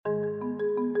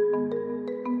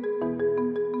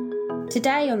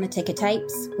Today on the Ticker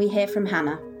Tapes, we hear from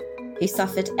Hannah, who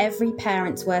suffered every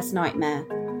parent's worst nightmare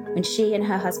when she and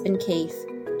her husband Keith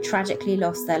tragically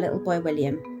lost their little boy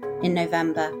William in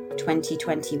November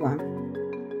 2021.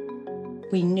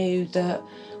 We knew that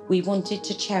we wanted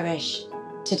to cherish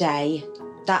today,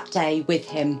 that day with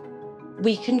him.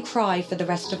 We can cry for the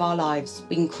rest of our lives.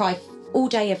 We can cry all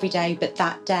day, every day, but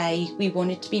that day we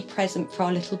wanted to be present for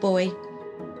our little boy.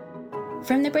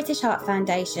 From the British Heart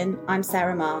Foundation, I'm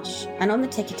Sarah Marsh, and on the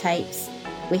Ticker Tapes,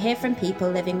 we hear from people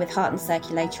living with heart and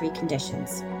circulatory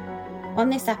conditions. On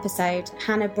this episode,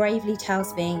 Hannah bravely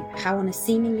tells me how on a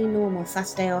seemingly normal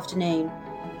Saturday afternoon,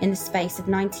 in the space of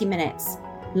 90 minutes,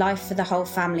 life for the whole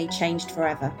family changed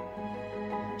forever.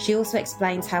 She also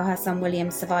explains how her son William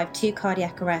survived 2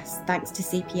 cardiac arrests thanks to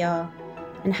CPR,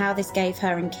 and how this gave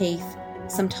her and Keith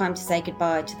some time to say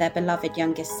goodbye to their beloved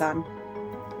youngest son.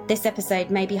 This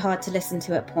episode may be hard to listen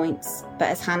to at points, but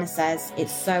as Hannah says,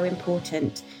 it's so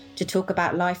important to talk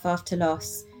about life after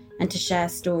loss and to share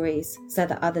stories so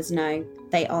that others know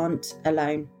they aren't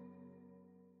alone.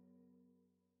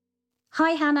 Hi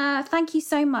Hannah, thank you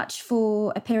so much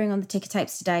for appearing on the Ticker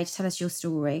Tapes today to tell us your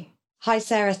story. Hi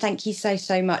Sarah, thank you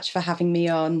so much for having me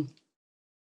on.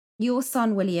 Your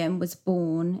son William was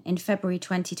born in February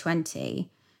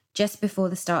 2020, just before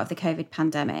the start of the COVID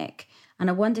pandemic. And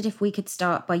I wondered if we could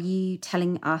start by you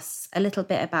telling us a little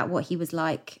bit about what he was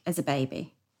like as a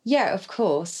baby. Yeah, of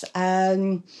course.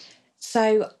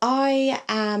 So I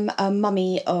am a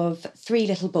mummy of 3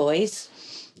 little boys,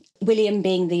 William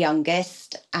being the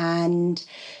youngest. And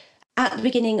at the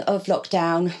beginning of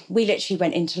lockdown, we literally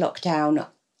went into lockdown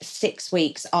 6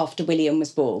 weeks after William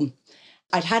was born.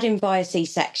 I'd had him via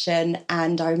C-section,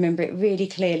 and I remember it really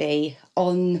clearly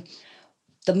on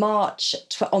March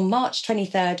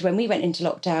 23rd, when we went into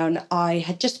lockdown. I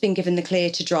had just been given the clear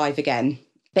to drive again.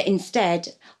 But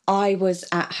instead, I was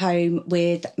at home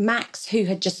with Max, who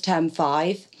had just turned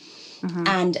 5,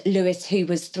 and Lewis, who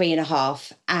was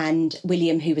 3.5, and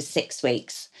William, who was 6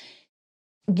 weeks.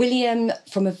 William,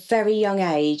 from a very young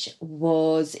age,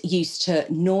 was used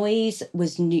to noise,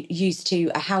 was used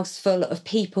to a house full of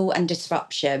people and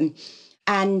disruption,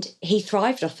 and he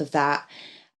thrived off of that.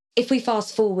 If we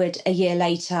fast forward a year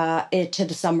later to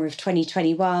the summer of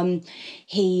 2021,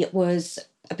 he was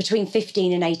between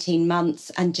 15 and 18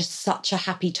 months and just such a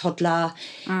happy toddler.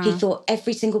 He thought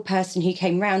every single person who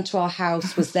came round to our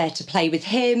house was there to play with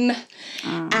him.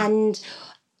 And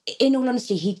in all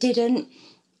honesty, he didn't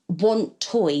want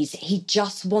toys. He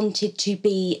just wanted to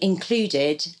be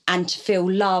included and to feel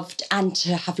loved and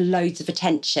to have loads of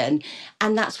attention.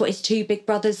 And that's what his 2 big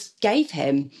brothers gave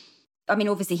him. I mean,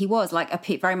 obviously he was like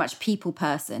a very much people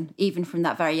person, even from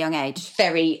that very young age.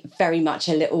 Very, very much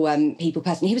a little people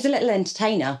person. He was a little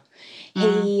entertainer.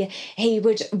 He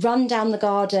would run down the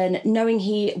garden knowing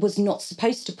he was not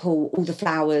supposed to pull all the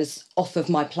flowers off of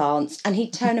my plants. And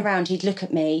he'd turn around, he'd look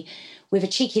at me with a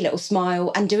cheeky little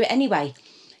smile and do it anyway.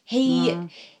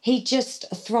 He just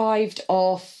thrived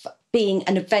off being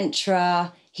an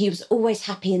adventurer. He was always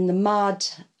happy in the mud,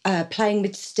 playing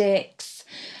with sticks.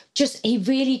 He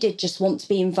really did just want to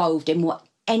be involved in what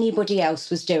anybody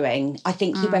else was doing. I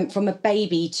think he went from a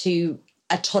baby to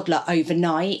a toddler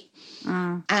overnight.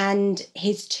 And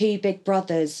his 2 big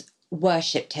brothers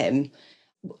worshipped him.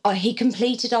 He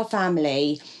completed our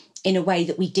family in a way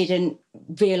that we didn't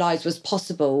realise was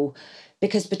possible,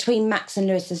 because between Max and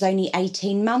Lewis there's only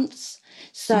 18 months.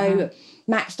 So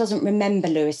Max doesn't remember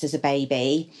Lewis as a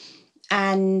baby.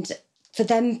 And for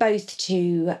them both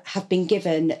to have been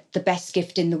given the best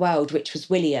gift in the world, which was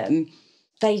William,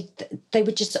 they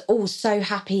were just all so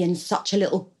happy in such a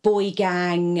little boy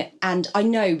gang, and I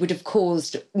know would have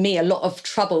caused me a lot of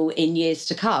trouble in years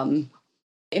to come.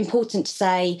 Important to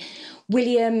say,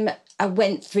 William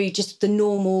went through just the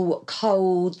normal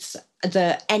colds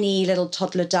that any little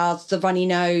toddler does, the runny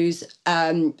nose,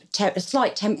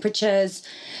 slight temperatures,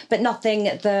 but nothing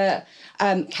that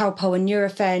Calpol and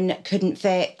Nurofen couldn't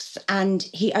fix. And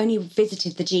he only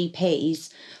visited the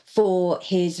GPs for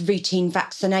his routine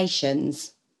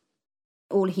vaccinations.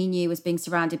 All he knew was being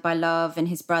surrounded by love and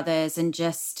his brothers and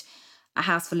just a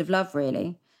house full of love,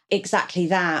 really. Exactly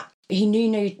that. He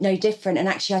knew no different. And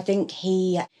actually, I think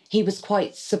he was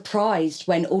quite surprised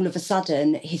when all of a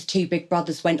sudden his 2 big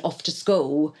brothers went off to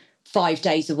school 5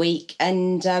 days a week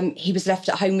and he was left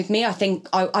at home with me. I think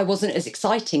I wasn't as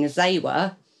exciting as they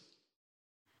were.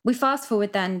 We fast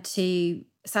forward then to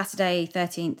Saturday,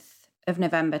 13th of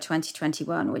November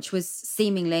 2021, which was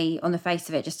seemingly, on the face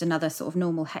of it, just another sort of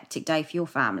normal hectic day for your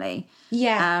family.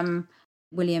 Yeah.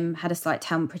 William had a slight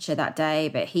temperature that day,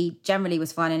 but he generally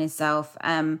was fine in himself.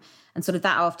 And sort of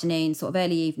that afternoon, sort of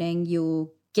early evening, your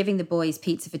giving the boys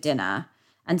pizza for dinner,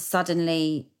 and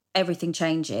suddenly everything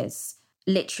changes,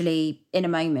 literally in a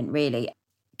moment, really.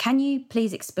 Can you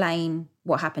please explain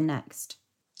what happened next?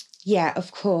 Yeah,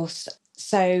 of course.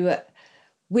 So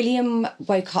William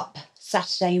woke up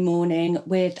Saturday morning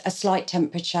with a slight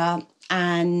temperature,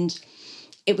 and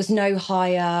it was no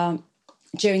higher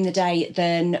during the day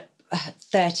than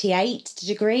 38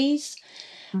 degrees.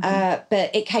 But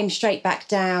it came straight back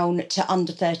down to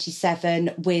under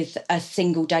 37 with a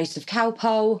single dose of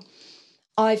Calpol.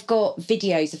 I've got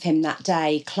videos of him that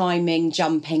day, climbing,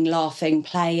 jumping, laughing,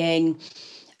 playing.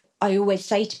 I always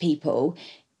say to people,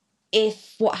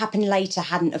 if what happened later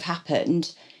hadn't have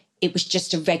happened, it was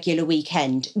just a regular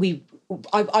weekend.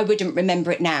 I wouldn't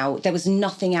remember it now. There was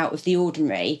nothing out of the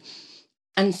ordinary.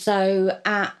 And so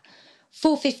at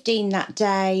 4:15 that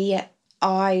day,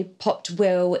 I popped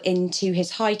Will into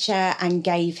his high chair and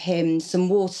gave him some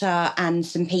water and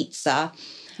some pizza.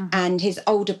 And his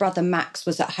older brother, Max,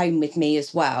 was at home with me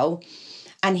as well.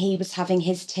 And he was having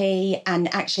his tea.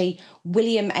 And actually,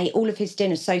 William ate all of his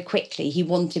dinner so quickly, he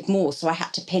wanted more. So I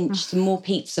had to pinch some more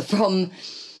pizza from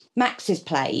Max's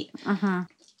plate.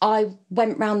 I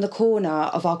went round the corner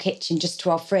of our kitchen just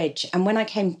to our fridge. And when I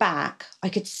came back, I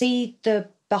could see the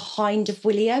behind of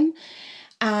William,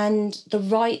 and the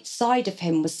right side of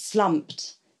him was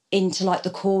slumped into like the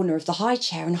corner of the high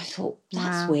chair. And I thought,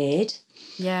 that's weird.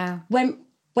 Yeah. Went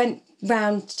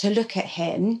round to look at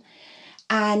him,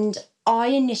 and I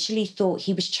initially thought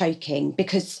he was choking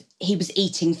because he was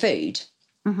eating food.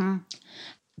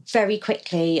 Very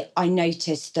quickly, I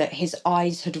noticed that his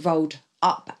eyes had rolled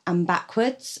up and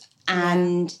backwards,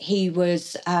 and he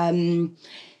was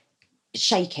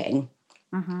shaking.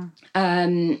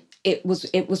 It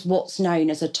was what's known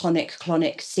as a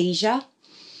tonic-clonic seizure,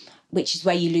 which is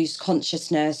where you lose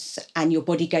consciousness and your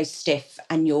body goes stiff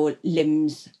and your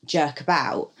limbs jerk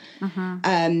about.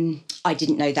 I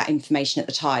didn't know that information at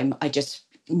the time. I just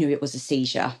knew it was a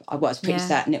seizure. I was pretty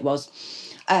certain it was.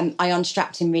 I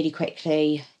unstrapped him really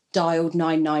quickly, dialed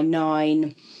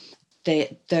 999.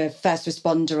 The first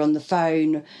responder on the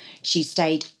phone, she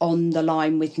stayed on the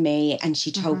line with me, and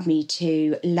she told me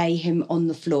to lay him on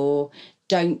the floor.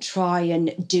 Don't try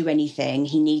and do anything.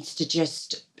 He needs to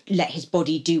just let his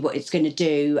body do what it's going to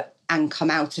do and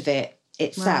come out of it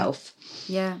itself.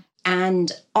 Yeah.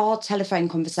 And our telephone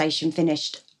conversation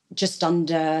finished in just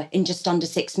under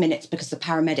 6 minutes because the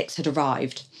paramedics had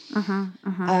arrived.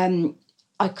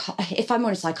 If I'm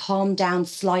honest, I calmed down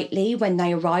slightly when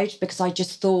they arrived because I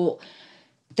just thought,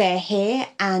 they're here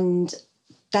and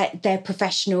they're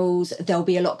professionals. They'll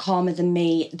be a lot calmer than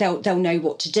me. They'll know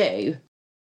what to do.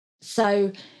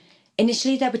 So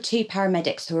initially there were 2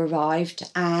 paramedics who arrived,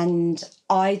 and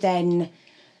I then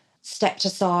stepped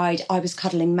aside. I was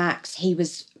cuddling Max. He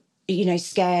was,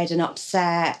 scared and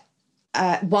upset.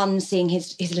 One, seeing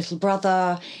his little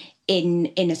brother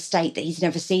in a state that he's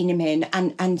never seen him in,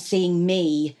 and seeing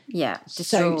me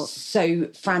so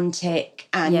frantic.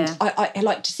 And I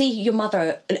like to see your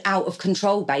mother out of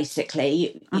control,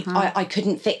 basically. I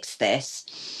couldn't fix this.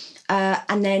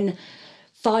 And then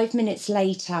 5 minutes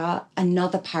later,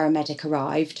 another paramedic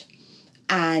arrived,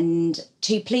 and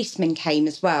 2 policemen came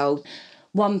as well.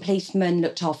 One policeman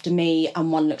looked after me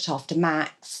and one looked after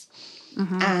Max.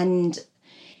 And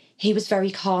he was very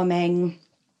calming,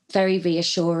 very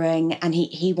reassuring, and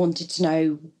he wanted to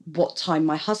know what time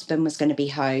my husband was going to be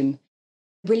home.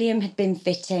 William had been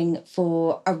fitting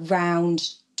for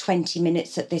around 20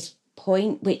 minutes at this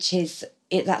point, which is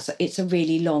it's a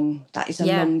really long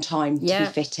long time to be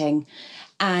fitting.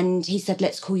 And he said,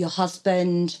 let's call your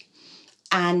husband.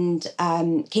 And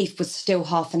Keith was still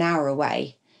half an hour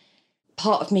away.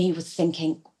 Part of me was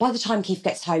thinking, by the time Keith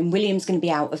gets home, William's going to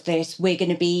be out of this. We're going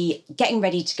to be getting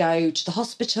ready to go to the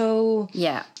hospital.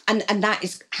 Yeah. And that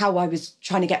is how I was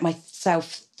trying to get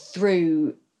myself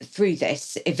through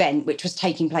this event, which was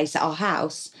taking place at our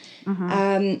house.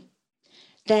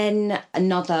 Then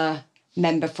another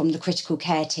member from the critical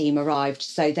care team arrived.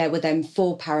 So there were then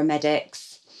 4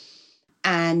 paramedics,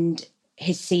 and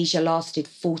his seizure lasted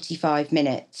 45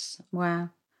 minutes. Wow.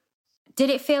 Did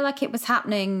it feel like it was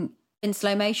happening in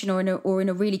slow motion or in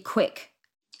a really quick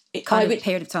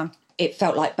period of time? It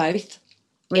felt like both.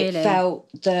 Really? It felt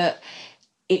that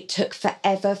it took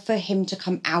forever for him to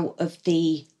come out of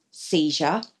the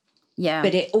seizure. Yeah.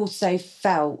 But it also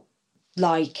felt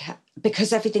like,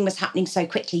 because everything was happening so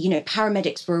quickly,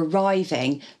 paramedics were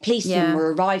arriving, policemen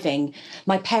were arriving.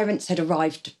 My parents had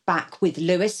arrived back with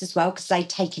Lewis as well because they'd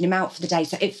taken him out for the day.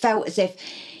 So it felt as if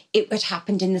it had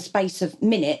happened in the space of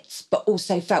minutes, but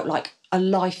also felt like a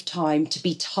lifetime to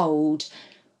be told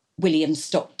William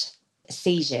stopped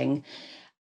seizing.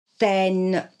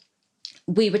 Then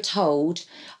we were told,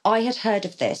 I had heard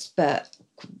of this, but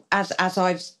as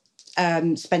I've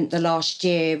spent the last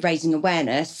year raising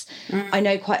awareness, I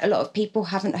know quite a lot of people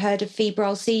haven't heard of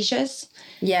febrile seizures.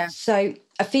 Yeah. So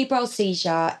a febrile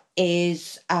seizure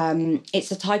is,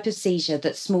 it's a type of seizure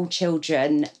that small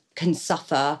children can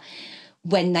suffer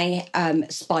when they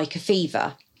spike a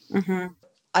fever. Mm-hmm.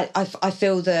 I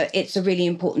feel that it's a really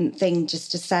important thing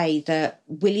just to say that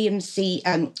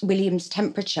William's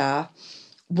temperature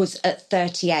was at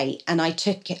 38, and I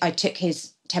took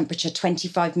his temperature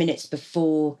 25 minutes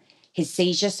before his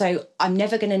seizure. So I'm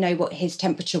never going to know what his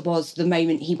temperature was the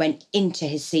moment he went into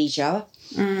his seizure.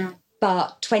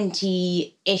 But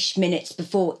 20-ish minutes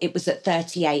before, it was at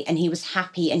 38, and he was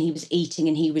happy and he was eating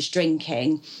and he was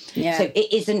drinking. Yeah. So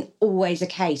it isn't always a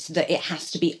case that it has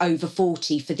to be over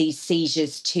 40 for these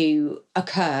seizures to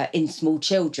occur in small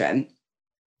children.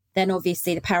 Then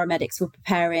obviously the paramedics were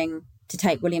preparing to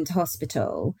take William to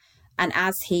hospital. And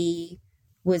as he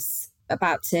was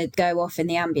about to go off in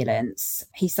the ambulance,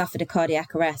 he suffered a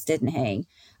cardiac arrest, didn't he?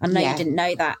 I know you didn't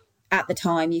know that at the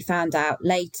time. You found out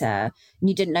later, and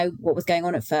you didn't know what was going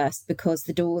on at first because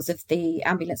the doors of the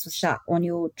ambulance were shut on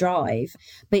your drive.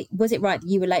 But was it right that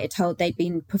you were later told they'd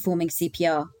been performing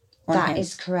CPR on him? That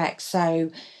is correct.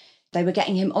 So they were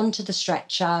getting him onto the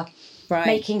stretcher, right,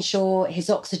 making sure his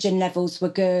oxygen levels were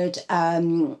good,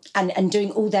 and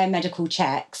doing all their medical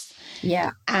checks.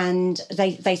 Yeah. And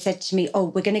they said to me, oh,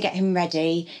 we're going to get him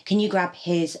ready. Can you grab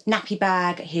his nappy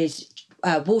bag, his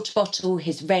water bottle,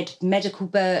 his red medical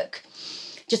book,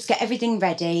 just get everything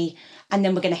ready, and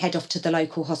then we're going to head off to the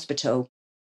local hospital.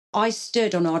 I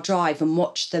stood on our drive and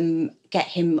watched them get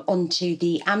him onto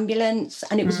the ambulance,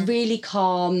 and it was really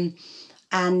calm.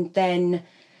 And then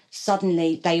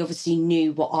suddenly they obviously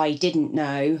knew what I didn't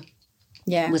know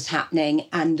was happening,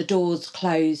 and the doors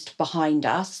closed behind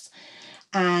us.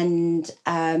 And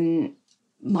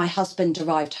my husband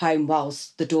arrived home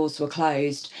whilst the doors were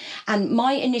closed. And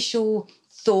my initial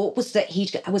thought was that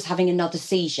he was having another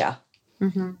seizure.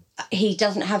 Mm-hmm. He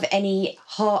doesn't have any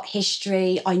heart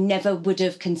history. I never would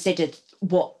have considered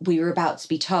what we were about to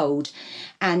be told.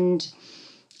 And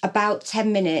about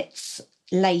 10 minutes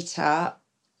later,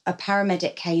 a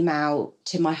paramedic came out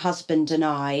to my husband and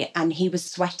I, and he was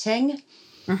sweating.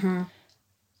 Mm-hmm.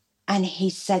 And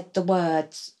he said the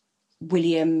words,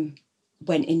 William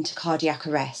went into cardiac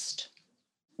arrest.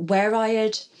 Where I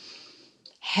had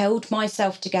held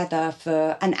myself together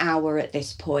for an hour at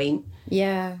this point,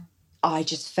 I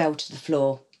just fell to the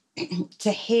floor.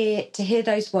 to hear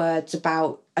those words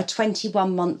about a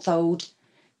 21-month-old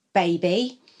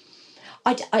baby,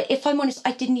 if I'm honest,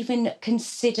 I didn't even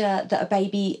consider that a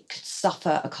baby could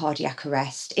suffer a cardiac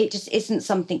arrest. It just isn't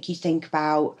something you think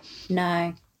about.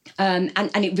 No. And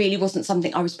it really wasn't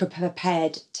something I was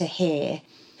prepared to hear.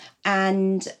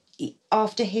 And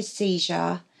after his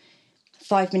seizure,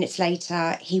 5 minutes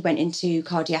later, he went into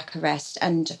cardiac arrest.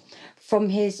 And from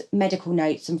his medical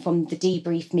notes and from the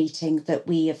debrief meeting that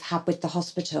we have had with the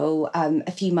hospital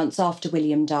a few months after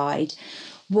William died,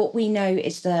 what we know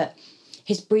is that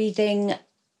his breathing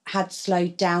had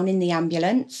slowed down in the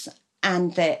ambulance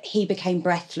and that he became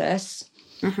breathless.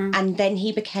 Mm-hmm. And then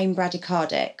he became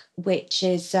bradycardic, which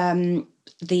is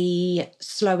the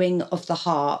slowing of the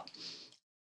heart.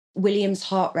 William's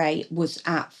heart rate was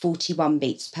at 41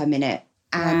 beats per minute.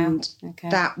 And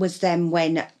that was then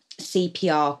when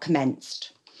CPR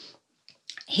commenced.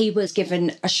 He was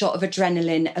given a shot of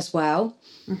adrenaline as well.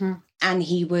 Mm-hmm. And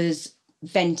he was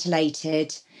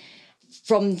ventilated.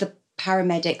 From the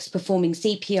paramedics performing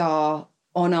CPR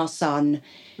on our son,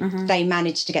 they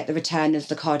managed to get the return of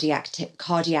the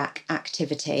cardiac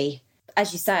activity.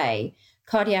 As you say,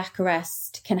 cardiac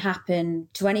arrest can happen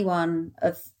to anyone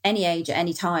of any age at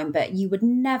any time, but you would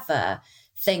never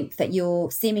think that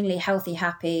your seemingly healthy,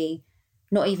 happy,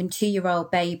 not even 2-year-old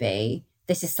baby,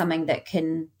 this is something that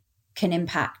can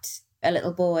impact a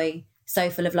little boy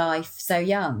so full of life, so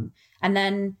young. And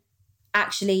then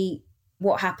actually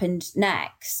what happened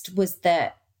next was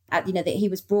that that he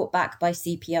was brought back by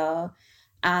CPR,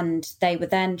 and they were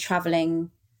then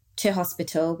travelling to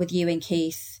hospital with you and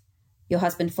Keith, your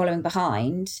husband, following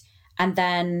behind. And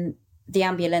then the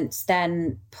ambulance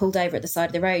then pulled over at the side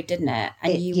of the road, didn't it?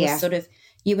 And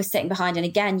you were sitting behind, and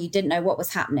again, you didn't know what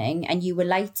was happening. And you were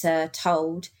later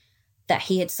told that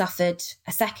he had suffered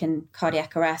a second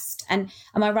cardiac arrest. And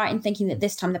am I right in thinking that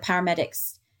this time the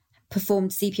paramedics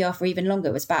performed CPR for even longer?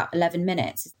 It was about 11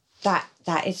 minutes.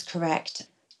 That is correct.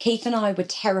 Keith and I were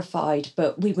terrified,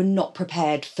 but we were not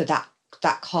prepared for that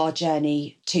car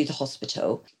journey to the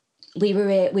hospital. We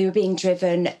were being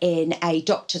driven in a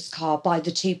doctor's car by the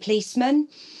 2 policemen,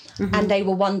 and they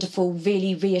were wonderful,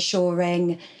 really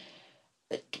reassuring.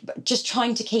 just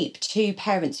trying to keep two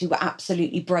parents who were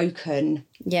absolutely broken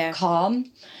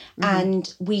calm.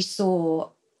 And we saw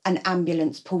an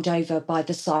ambulance pulled over by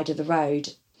the side of the road.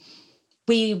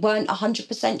 We weren't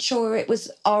 100% sure it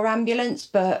was our ambulance,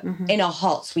 but in our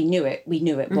hearts we knew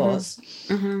it was.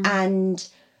 And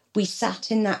we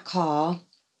sat in that car,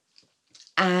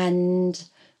 and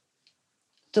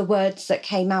the words that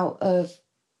came out of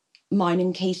mine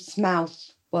and Keith's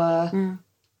mouth were,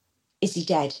 is he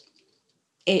dead?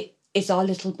 It is our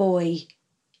little boy.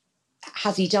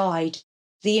 Has he died?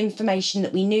 The information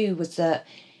that we knew was that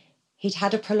he'd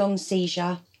had a prolonged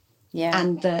seizure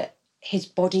and that his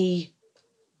body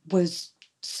was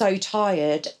so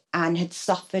tired and had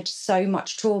suffered so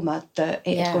much trauma that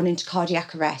it had gone into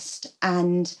cardiac arrest.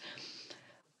 And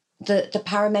the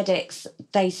paramedics,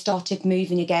 they started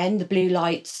moving again. The blue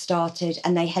lights started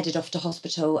and they headed off to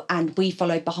hospital, and we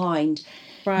followed behind,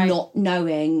 not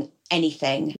knowing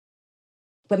anything.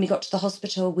 When we got to the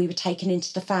hospital, we were taken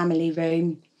into the family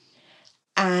room,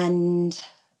 and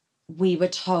we were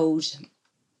told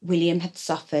William had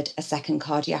suffered a second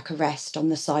cardiac arrest on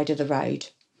the side of the road.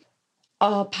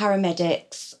 Our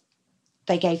paramedics,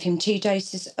 they gave him 2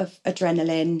 doses of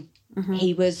adrenaline.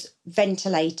 He was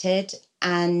ventilated,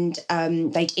 and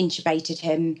they'd intubated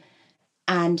him,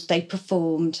 and they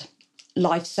performed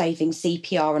life-saving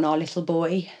CPR on our little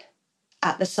boy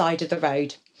at the side of the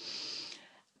road.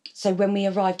 So when we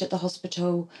arrived at the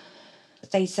hospital,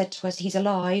 they said to us, he's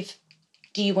alive.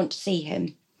 Do you want to see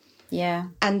him? Yeah.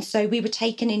 And so we were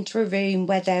taken into a room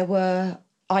where there were,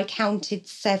 I counted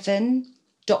 7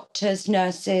 doctors,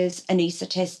 nurses,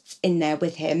 anaesthetists in there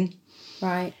with him.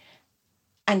 Right.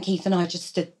 And Keith and I just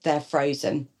stood there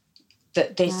frozen.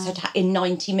 That this had, in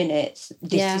 90 minutes,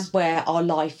 this is where our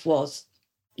life was.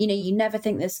 You know, you never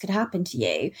think this could happen to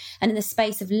you. And in the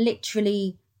space of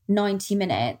literally 90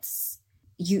 minutes,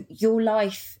 your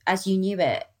life as you knew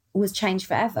it was changed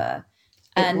forever.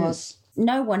 It was.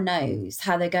 No one knows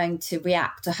how they're going to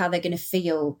react or how they're going to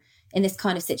feel in this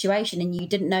kind of situation. And you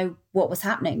didn't know what was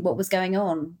happening, what was going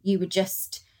on. You were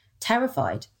just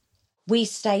terrified. We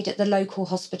stayed at the local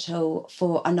hospital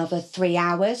for another 3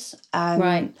 hours.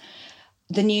 Right.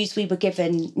 The news we were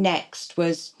given next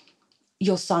was,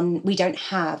 your son, we don't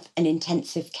have an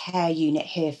intensive care unit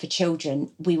here for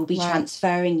children. We will be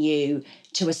transferring you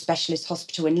to a specialist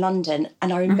hospital in London.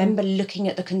 And I remember looking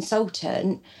at the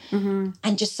consultant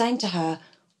and just saying to her,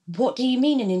 what do you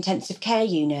mean an intensive care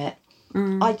unit?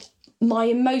 My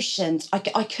emotions,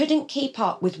 I couldn't keep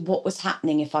up with what was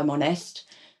happening, if I'm honest.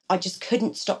 I just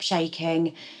couldn't stop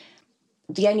shaking.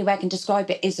 The only way I can describe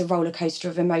it is a roller coaster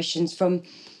of emotions, from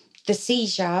the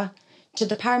seizure to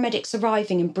the paramedics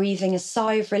arriving and breathing a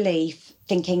sigh of relief,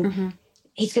 thinking,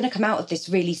 he's going to come out of this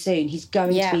really soon. He's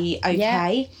going to be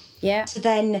okay. Yeah. To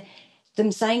then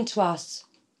them saying to us,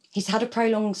 he's had a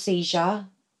prolonged seizure,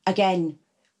 again,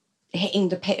 hitting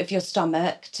the pit of your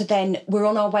stomach, to then we're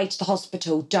on our way to the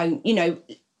hospital.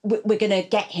 We're going to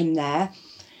get him there.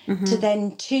 To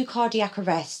then 2 cardiac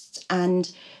arrests.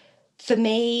 And for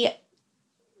me,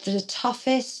 the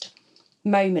toughest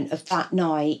moment of that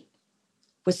night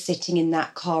was sitting in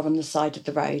that car on the side of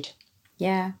the road.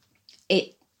 Yeah.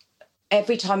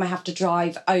 Every time I have to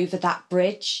drive over that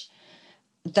bridge,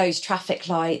 those traffic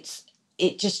lights,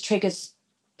 it just triggers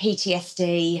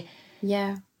PTSD.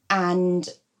 Yeah. And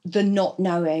the not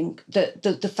knowing,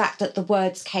 the fact that the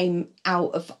words came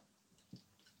out of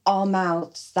our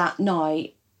mouths that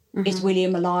night, is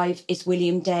William alive? Is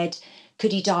William dead?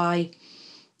 Could he die?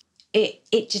 It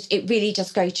really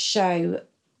does go to show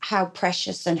how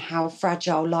precious and how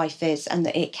fragile life is, and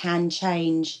that it can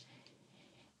change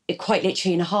quite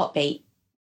literally in a heartbeat.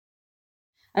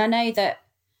 And I know that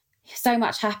so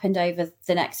much happened over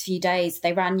the next few days.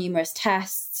 They ran numerous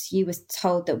tests. You were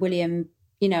told that William,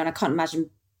 and I can't imagine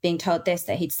being told this,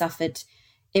 that he'd suffered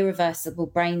irreversible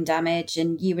brain damage,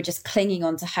 and you were just clinging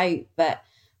on to hope. But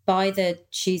by the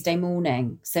Tuesday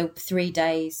morning, so 3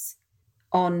 days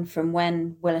on from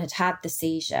when Will had had the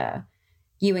seizure,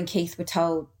 you and Keith were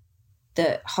told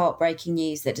the heartbreaking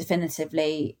news that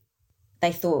definitively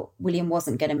they thought William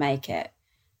wasn't going to make it.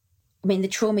 I mean, the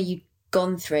trauma you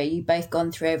both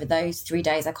gone through over those 3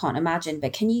 days, I can't imagine.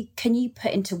 But can you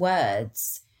put into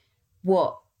words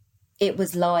what it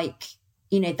was like,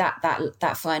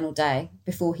 that final day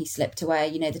before he slipped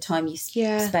away, the time you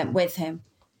spent with him?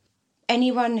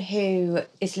 Anyone who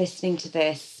is listening to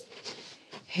this,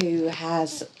 who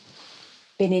has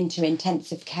been into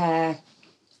intensive care,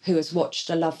 who has watched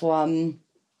a loved one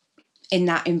in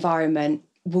that environment,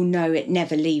 will know it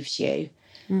never leaves you.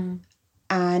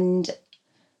 And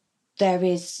there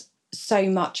is so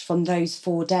much from those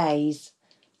 4 days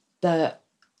that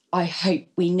I hope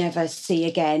we never see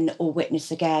again or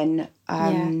witness again.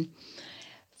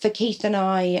 For Keith and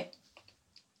I,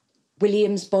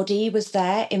 William's body was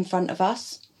there in front of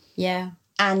us. Yeah.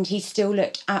 And he still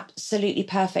looked absolutely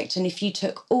perfect. And if you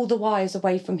took all the wires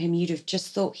away from him, you'd have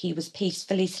just thought he was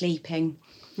peacefully sleeping.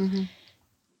 Mm-hmm.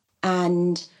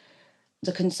 And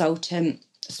the consultant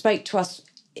spoke to us.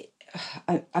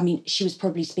 I mean, she was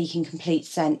probably speaking complete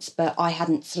sense, but I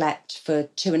hadn't slept for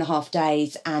 2.5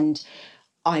 days and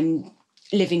I'm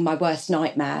living my worst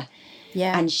nightmare.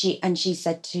 Yeah. And she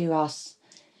said to us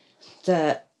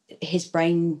that his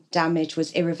brain damage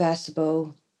was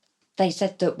irreversible. They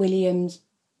said that William's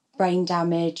brain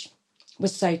damage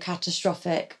was so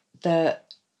catastrophic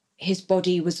that his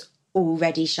body was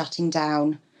already shutting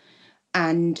down.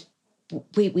 And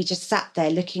we just sat there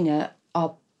looking at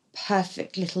our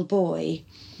perfect little boy.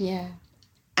 Yeah.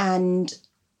 And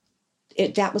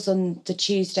that was on the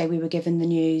Tuesday we were given the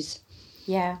news.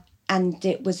 Yeah. And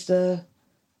it was the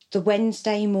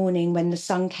Wednesday morning when the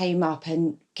sun came up,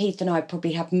 and Keith and I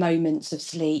probably had moments of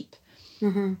sleep.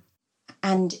 Mm-hmm.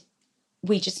 And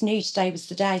we just knew today was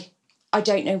the day. I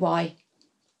don't know why,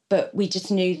 but we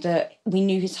just knew that we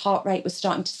knew his heart rate was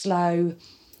starting to slow.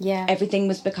 Yeah. Everything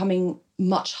was becoming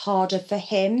much harder for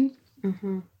him.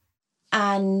 Mm-hmm.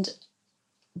 And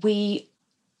we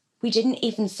didn't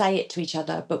even say it to each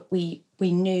other, but we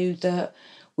knew that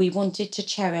we wanted to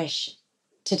cherish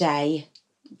today,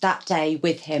 that day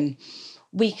with him.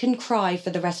 We can cry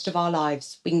for the rest of our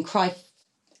lives. We can cry,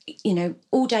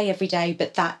 all day, every day.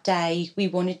 But that day we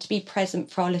wanted to be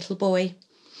present for our little boy.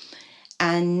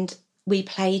 And we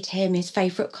played him his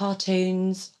favourite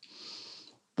cartoons.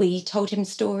 We told him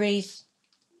stories.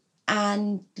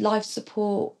 And life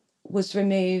support was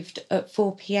removed at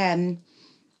 4 p.m.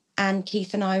 And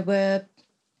Keith and I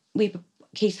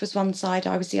Keith was one side,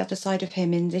 I was the other side of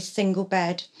him in this single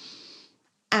bed.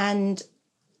 And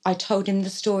I told him the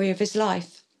story of his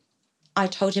life. I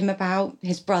told him about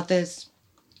his brothers,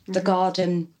 the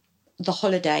garden, the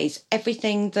holidays,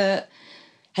 everything that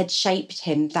had shaped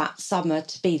him that summer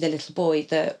to be the little boy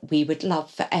that we would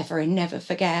love forever and never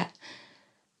forget.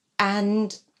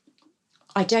 And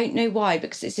I don't know why,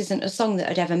 because this isn't a song that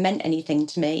had ever meant anything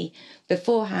to me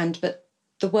beforehand, but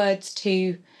the words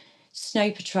to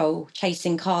Snow Patrol,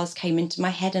 Chasing Cars, came into my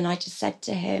head, and I just said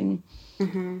to him,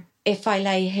 if I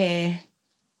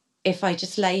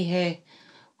just lay here,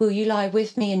 will you lie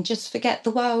with me and just forget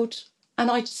the world? And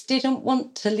I just didn't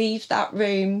want to leave that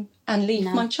room and leave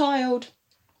my child.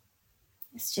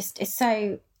 It's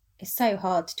so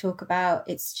hard to talk about.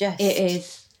 It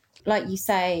is. Like you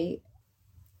say,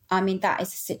 I mean, that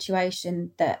is a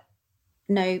situation that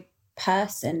no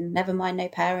person, never mind no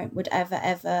parent, would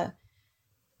ever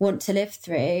want to live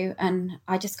through. And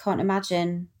I just can't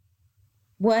imagine.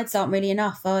 Words aren't really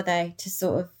enough, are they, to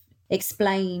sort of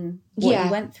explain what you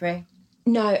went through?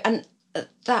 No, and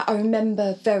that I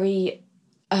remember very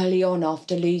early on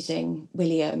after losing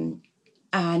William,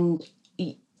 and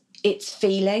it's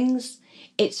feelings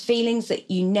that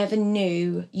you never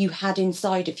knew you had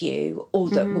inside of you or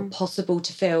that were possible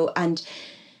to feel. And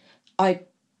I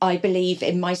believe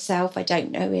in myself, I don't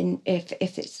know if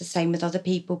it's the same with other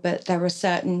people, but there are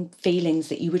certain feelings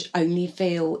that you would only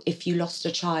feel if you lost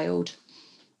a child,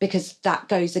 because that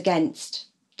goes against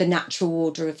the natural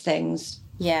order of things.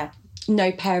 Yeah.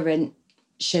 No parent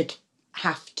should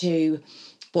have to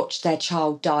watch their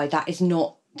child die. That is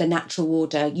not the natural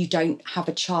order. You don't have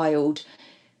a child.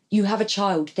 You have a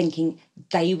child thinking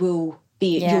they will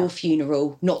be at your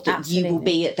funeral, not that you will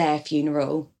be at their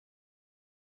funeral.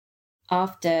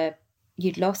 After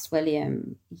you'd lost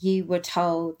William, you were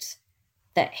told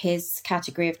that his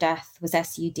category of death was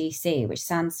SUDC, which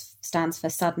stands for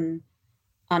sudden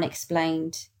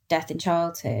unexplained death in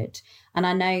childhood. And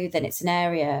I know that it's an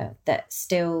area that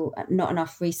still not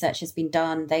enough research has been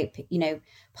done.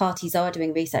 Parties are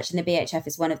doing research, and the BHF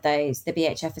is one of those. The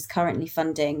BHF is currently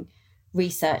funding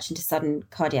research into sudden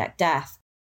cardiac death.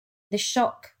 The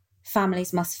shock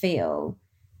families must feel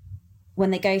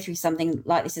when they go through something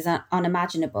like this is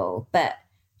unimaginable, but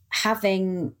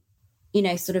having,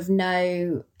 sort of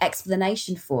no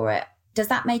explanation for it, does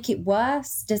that make it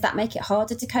worse? Does that make it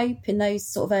harder to cope in those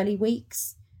sort of early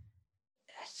weeks?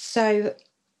 So,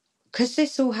 because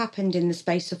this all happened in the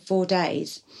space of 4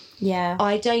 days,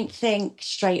 I don't think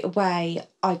straight away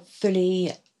I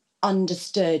fully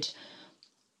understood,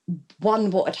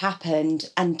 one, what had happened,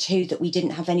 and two, that we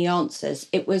didn't have any answers.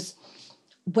 It was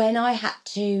when I had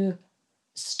to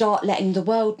start letting the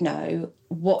world know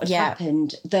what had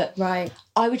happened that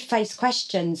I would face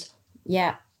questions.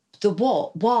 Yeah. The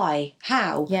what, why,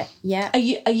 how? Yeah.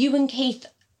 Are you and Keith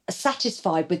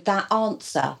satisfied with that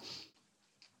answer?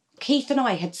 Keith and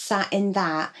I had sat in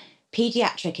that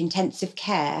paediatric intensive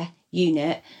care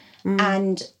unit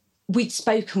and we'd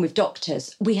spoken with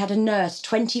doctors. We had a nurse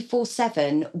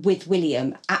 24/7 with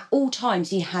William. At all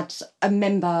times, he had a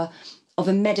member of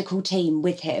a medical team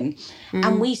with him.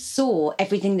 And we saw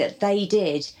everything that they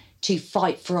did to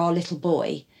fight for our little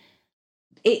boy.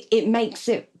 It makes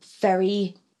it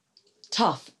very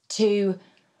tough to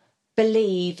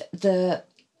believe that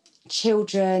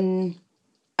children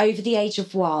over the age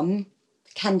of 1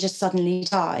 can just suddenly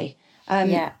die.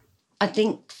 I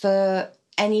think for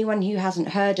anyone who hasn't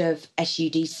heard of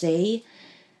SUDC,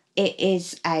 it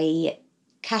is a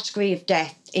category of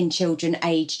death in children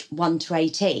aged 1 to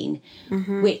 18,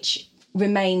 which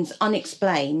remains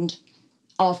unexplained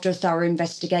after a thorough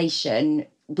investigation,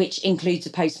 which includes a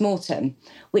post-mortem,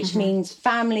 which means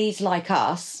families like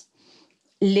us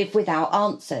live without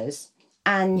answers.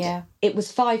 And it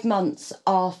was 5 months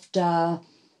after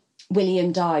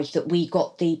William died that we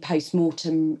got the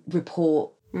post-mortem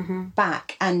report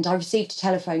back. And I received a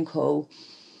telephone call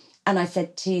and I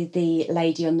said to the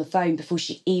lady on the phone before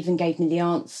she even gave me the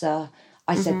answer,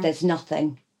 I said, there's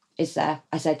nothing, is there?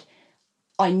 I said,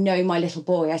 I know my little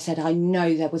boy. I said, I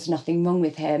know there was nothing wrong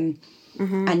with him.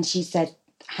 And she said,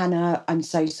 Hannah, I'm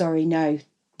so sorry. No,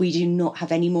 we do not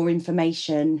have any more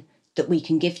information that we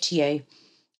can give to you.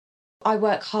 I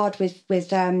work hard with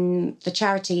the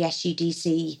charity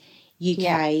SUDC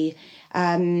UK.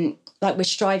 Like we're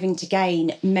striving to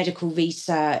gain medical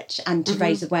research and to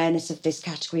raise awareness of this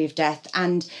category of death,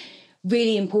 and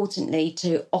really importantly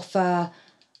to offer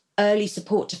early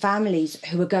support to families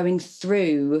who are going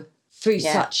through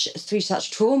such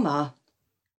trauma.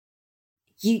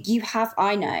 You have,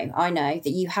 I know that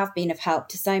you have been of help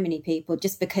to so many people,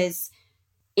 just because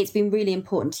it's been really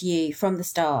important to you from the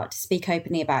start to speak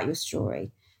openly about your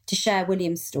story, to share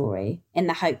William's story in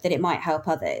the hope that it might help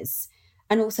others,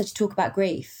 and also to talk about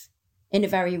grief in a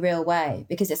very real way,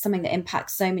 because it's something that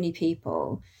impacts so many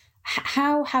people.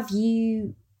 How have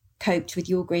you coped with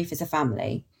your grief as a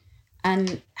family,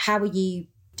 and how are you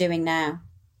doing now?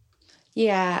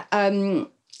 Yeah,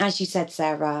 as you said,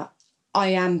 Sarah, I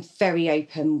am very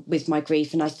open with my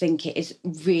grief, and I think it is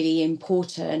really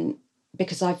important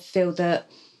because I feel that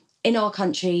in our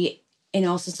country, in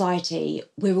our society,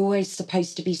 we're always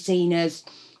supposed to be seen as,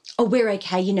 oh, we're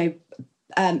okay, you know,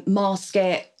 mask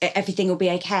it, everything will be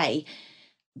okay.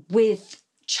 With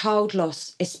child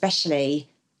loss especially,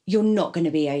 you're not going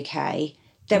to be okay.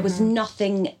 There was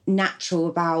nothing natural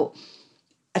about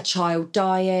a child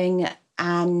dying,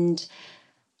 and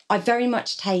I very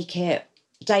much take it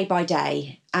day by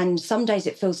day. And some days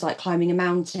it feels like climbing a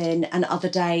mountain, and other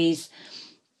days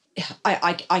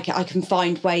I can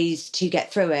find ways to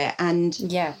get through it. And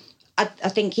I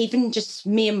think even just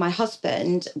me and my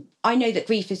husband, I know that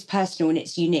grief is personal and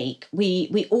it's unique.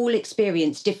 We all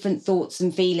experience different thoughts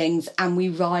and feelings, and we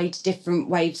ride different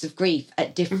waves of grief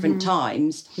at different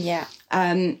times.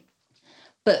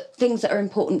 But things that are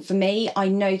important for me, I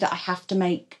know that I have to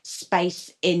make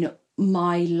space in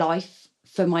my life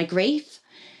for my grief.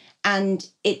 And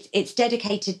it's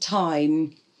dedicated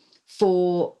time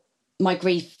for my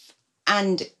grief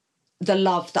and the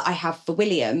love that I have for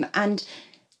William. And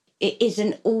it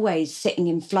isn't always sitting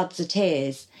in floods of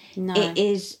tears. No.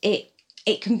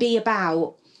 It can be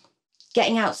about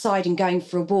getting outside and going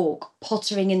for a walk,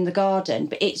 pottering in the garden,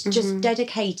 but it's just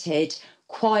dedicated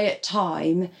quiet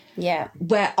time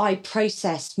where I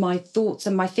process my thoughts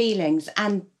and my feelings,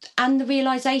 and the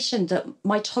realisation that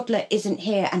my toddler isn't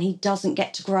here and he doesn't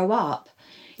get to grow up.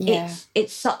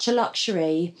 It's such a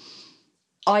luxury,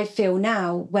 I feel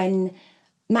now, when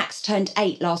Max turned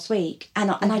 8 last week, and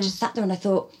I just sat there and I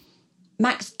thought,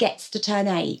 Max gets to turn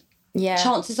 8.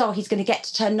 Chances are he's going to get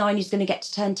to turn 9, he's going to get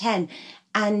to turn 10.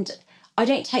 And I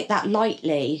don't take that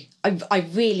lightly. I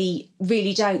really,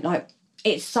 really don't. Like,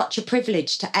 it's such a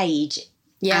privilege to age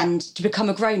and to become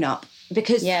a grown-up,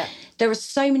 because there are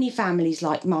so many families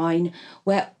like mine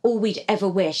where all we'd ever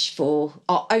wish for,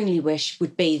 our only wish,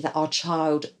 would be that our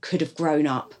child could have grown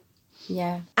up.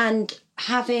 And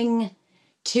having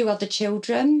 2 other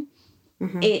children,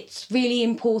 it's really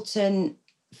important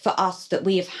for us that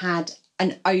we have had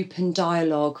an open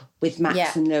dialogue with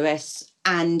Max and Lewis,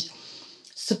 and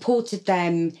supported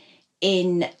them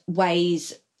in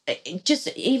ways, just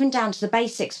even down to the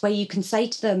basics, where you can say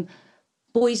to them,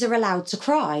 boys are allowed to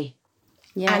cry.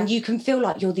 And you can feel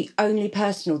like you're the only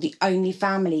person or the only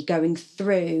family going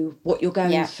through what you're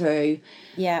going through.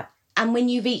 And when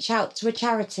you reach out to a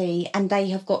charity and they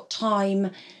have got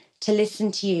time to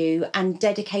listen to you and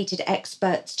dedicated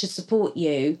experts to support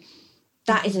you,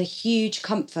 that is a huge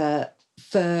comfort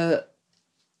for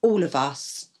all of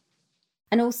us.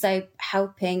 and also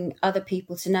helping other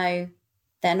people to know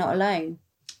they're not alone.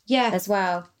 Yeah. As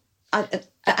well.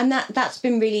 And that's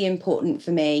been really important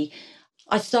for me.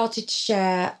 I started to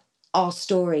share our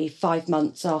story 5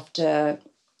 months after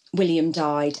William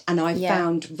died, and I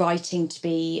found writing to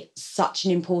be such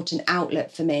an important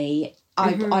outlet for me.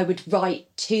 I would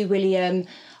write to William,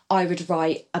 I would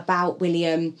write about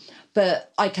William,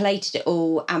 but I collated it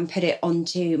all and put it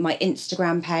onto my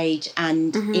Instagram page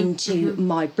and into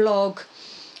my blog.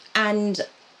 And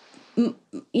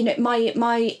you know,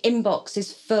 my inbox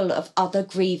is full of other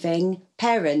grieving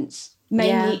parents,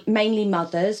 mainly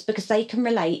mothers, because they can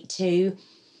relate to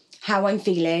how I'm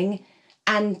feeling.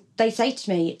 And they say to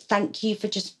me, thank you for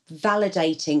just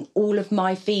validating all of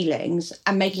my feelings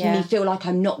and making me feel like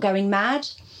I'm not going mad.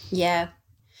 Yeah.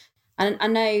 And I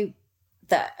know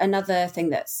that another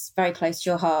thing that's very close to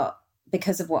your heart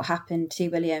because of what happened to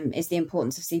William is the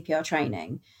importance of CPR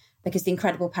training, because the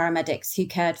incredible paramedics who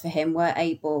cared for him were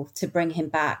able to bring him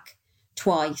back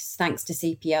twice thanks to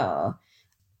CPR.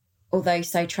 Although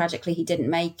so tragically he didn't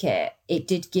make it, it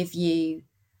did give you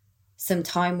some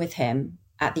time with him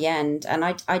at the end. And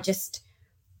I just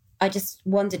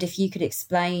wondered if you could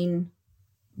explain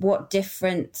what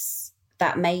difference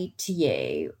that made to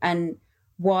you and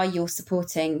why you're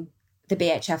supporting the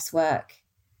BHF's work,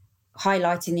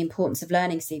 highlighting the importance of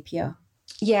learning CPR.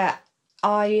 Yeah,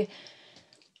 I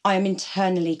am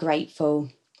internally grateful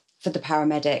for the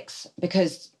paramedics,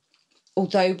 because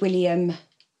although William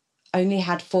only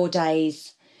had 4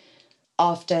 days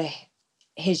after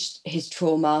his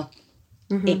trauma,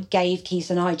 it gave Keith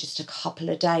and I just a couple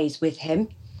of days with him.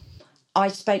 I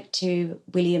spoke to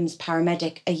William's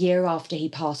paramedic a year after he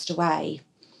passed away.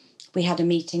 We had a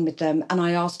meeting with them, and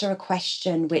I asked her a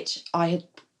question which I had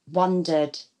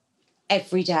wondered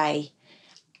every day.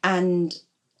 And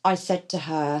I said to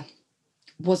her,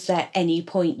 was there any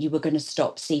point you were going to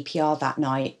stop CPR that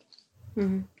night?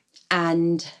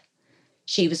 And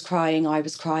she was crying, I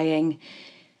was crying.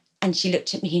 And she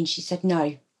looked at me and she said,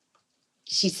 no.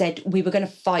 She said, we were going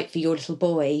to fight for your little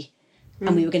boy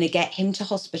and we were going to get him to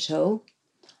hospital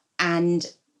and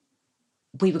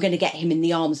we were going to get him in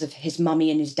the arms of his mummy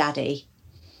and his daddy.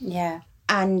 Yeah.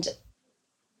 And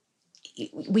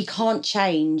we can't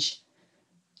change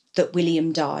that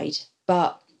William died,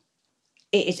 but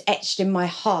it is etched in my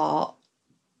heart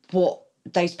what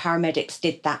those paramedics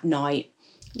did that night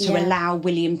to allow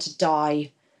William to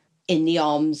die in the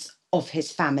arms of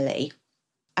his family.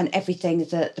 And everything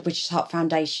that the British Heart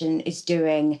Foundation is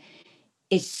doing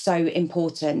is so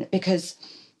important, because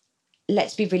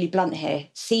let's be really blunt here,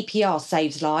 CPR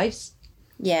saves lives.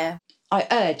 Yeah. I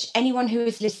urge anyone who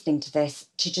is listening to this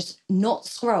to just not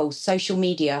scroll social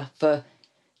media for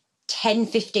 10,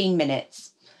 15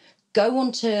 minutes. Go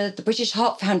onto the British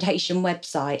Heart Foundation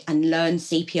website and learn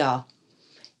CPR.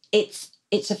 It's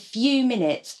a few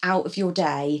minutes out of your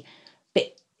day,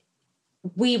 but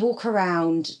we walk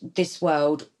around this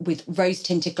world with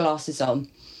rose-tinted glasses on,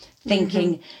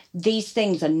 thinking these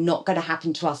things are not going to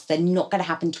happen to us. They're not going to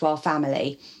happen to our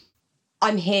family.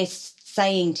 I'm here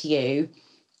saying to you,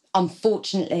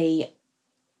 unfortunately,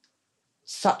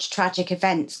 such tragic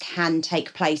events can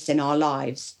take place in our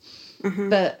lives.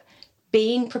 But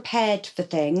being prepared for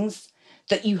things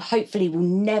that you hopefully will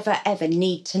never, ever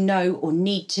need to know or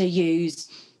need to use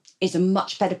is a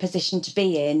much better position to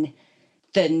be in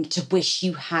than to wish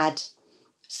you had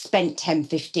spent 10,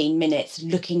 15 minutes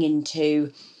looking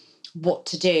into what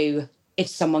to do if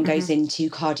someone goes into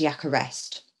cardiac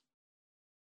arrest.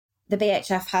 The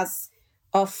BHF has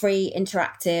our free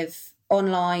interactive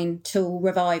online tool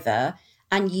Reviver,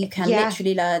 and you can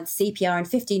literally learn CPR in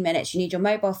 15 minutes. You need your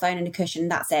mobile phone and a cushion,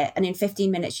 that's it. And in 15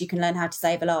 minutes, you can learn how to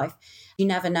save a life. You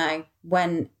never know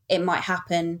when it might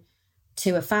happen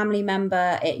to a family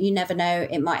member. You never know,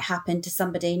 it might happen to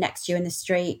somebody next to you in the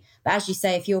street. But as you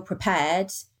say, if you're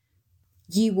prepared,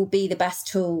 you will be the best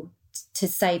tool to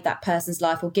save that person's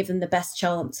life or give them the best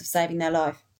chance of saving their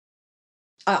life.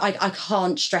 I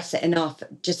can't stress it enough.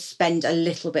 Just spend a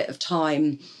little bit of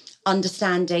time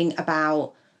understanding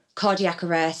about cardiac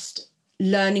arrest,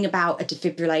 learning about a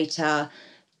defibrillator.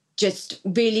 Just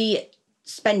really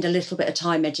spend a little bit of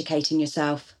time educating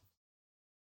yourself.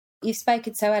 You've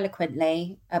spoken so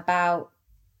eloquently about,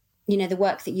 you know, the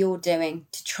work that you're doing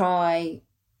to try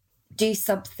do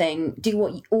something,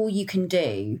 do all you can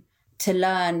do to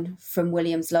learn from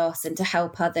William's loss and to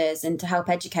help others and to help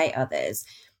educate others.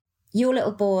 Your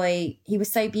little boy, he was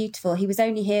so beautiful. He was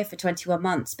only here for 21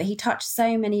 months, but he touched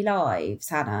so many lives,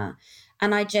 Hannah.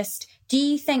 And do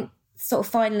you think sort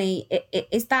of finally,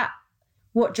 is that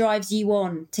what drives you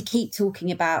on to keep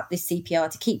talking about this CPR,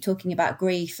 to keep talking about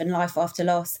grief and life after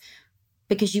loss?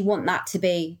 because you want that to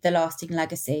be the lasting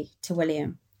legacy to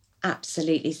William.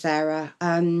 Absolutely, Sarah.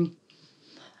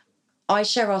 I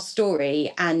share our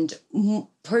story, and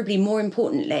probably more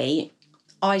importantly,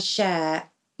 I share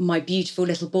my beautiful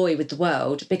little boy with the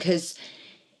world, because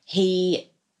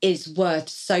he is worth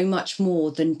so much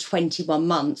more than 21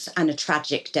 months and a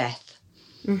tragic death.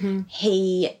 Mm-hmm.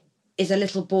 He is a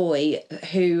little boy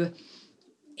who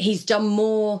he's done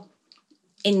more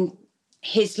in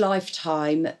his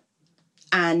lifetime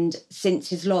and since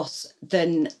his loss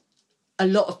than a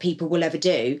lot of people will ever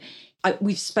do.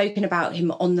 We've spoken about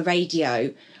him on the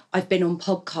radio. I've been on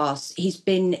podcasts. He's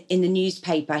been in the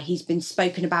newspaper. He's been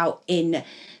spoken about in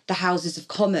the Houses of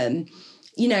Commons.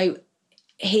 You know,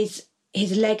 his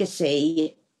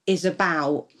legacy is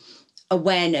about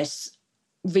awareness,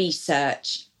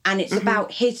 research, and it's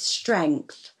about his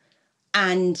strength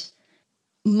and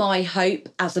my hope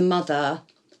as a mother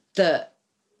that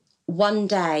one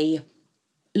day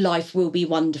life will be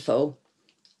wonderful.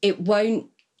 It won't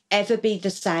ever be the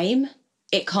same.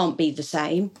 It can't be the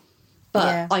same.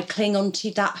 But I cling on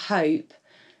to that hope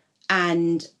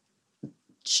and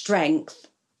strength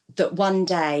that one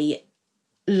day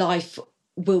life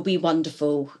will be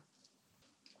wonderful.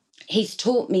 He's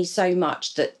taught me so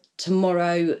much that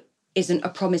tomorrow isn't a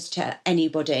promise to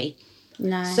anybody.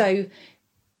 No. So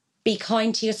be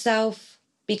kind to yourself,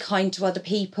 be kind to other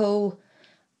people,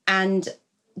 and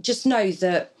just know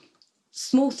that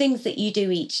small things that you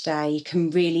do each day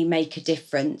can really make a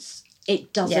difference.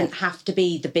 It doesn't have to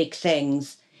be the big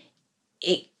things.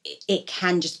 It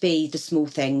can just be the small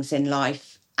things in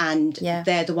life, and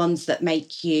they're the ones that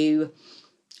make you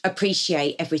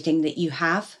appreciate everything that you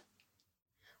have.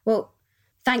 Well,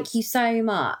 thank you so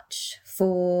much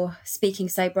for speaking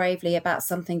so bravely about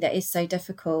something that is so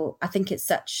difficult. I think it's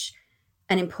such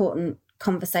an important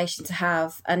conversation to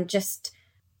have, and just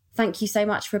thank you so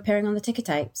much for appearing on the Ticker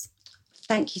Tapes.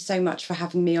 Thank you so much for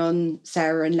having me on,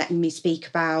 Sarah, and letting me speak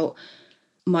about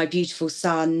my beautiful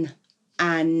son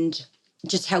and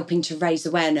just helping to raise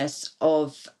awareness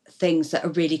of things that are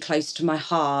really close to my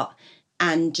heart,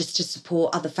 and just to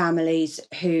support other families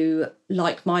who,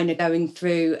 like mine, are going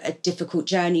through a difficult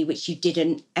journey which you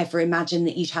didn't ever imagine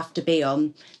that you'd have to be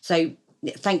on. So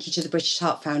thank you to the British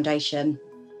Heart Foundation.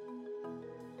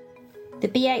 The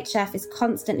BHF is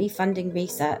constantly funding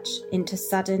research into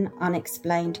sudden,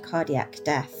 unexplained cardiac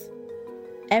death.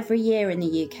 Every year in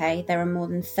the UK, there are more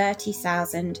than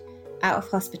 30,000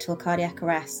 out-of-hospital cardiac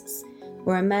arrests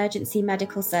where emergency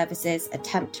medical services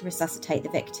attempt to resuscitate the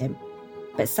victim.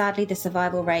 But sadly, the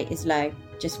survival rate is low.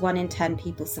 Just 1 in 10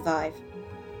 people survive.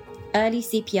 Early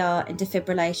CPR and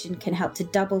defibrillation can help to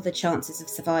double the chances of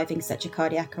surviving such a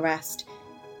cardiac arrest,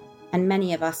 and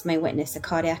many of us may witness a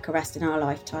cardiac arrest in our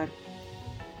lifetime.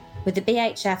 With the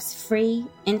BHF's free,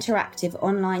 interactive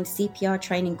online CPR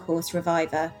training course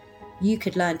Reviver, you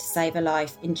could learn to save a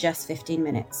life in just 15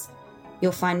 minutes.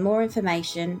 You'll find more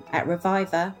information at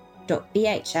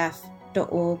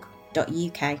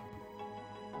reviver.bhf.org.uk.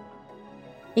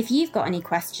 If you've got any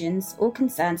questions or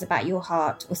concerns about your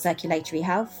heart or circulatory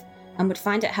health and would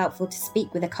find it helpful to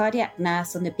speak with a cardiac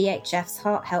nurse on the BHF's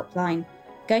Heart Helpline,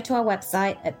 go to our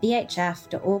website at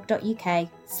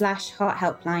bhf.org.uk/heart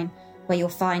helpline, where you'll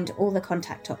find all the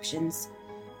contact options.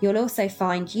 You'll also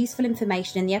find useful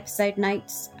information in the episode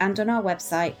notes and on our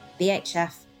website,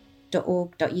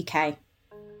 bhf.org.uk.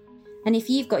 And if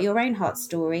you've got your own heart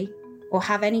story or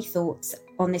have any thoughts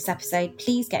on this episode,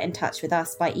 please get in touch with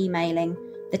us by emailing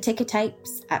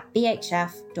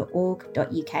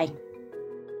thetickertapes@bhf.org.uk.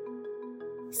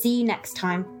 See you next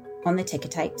time on the Ticker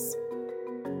Tapes.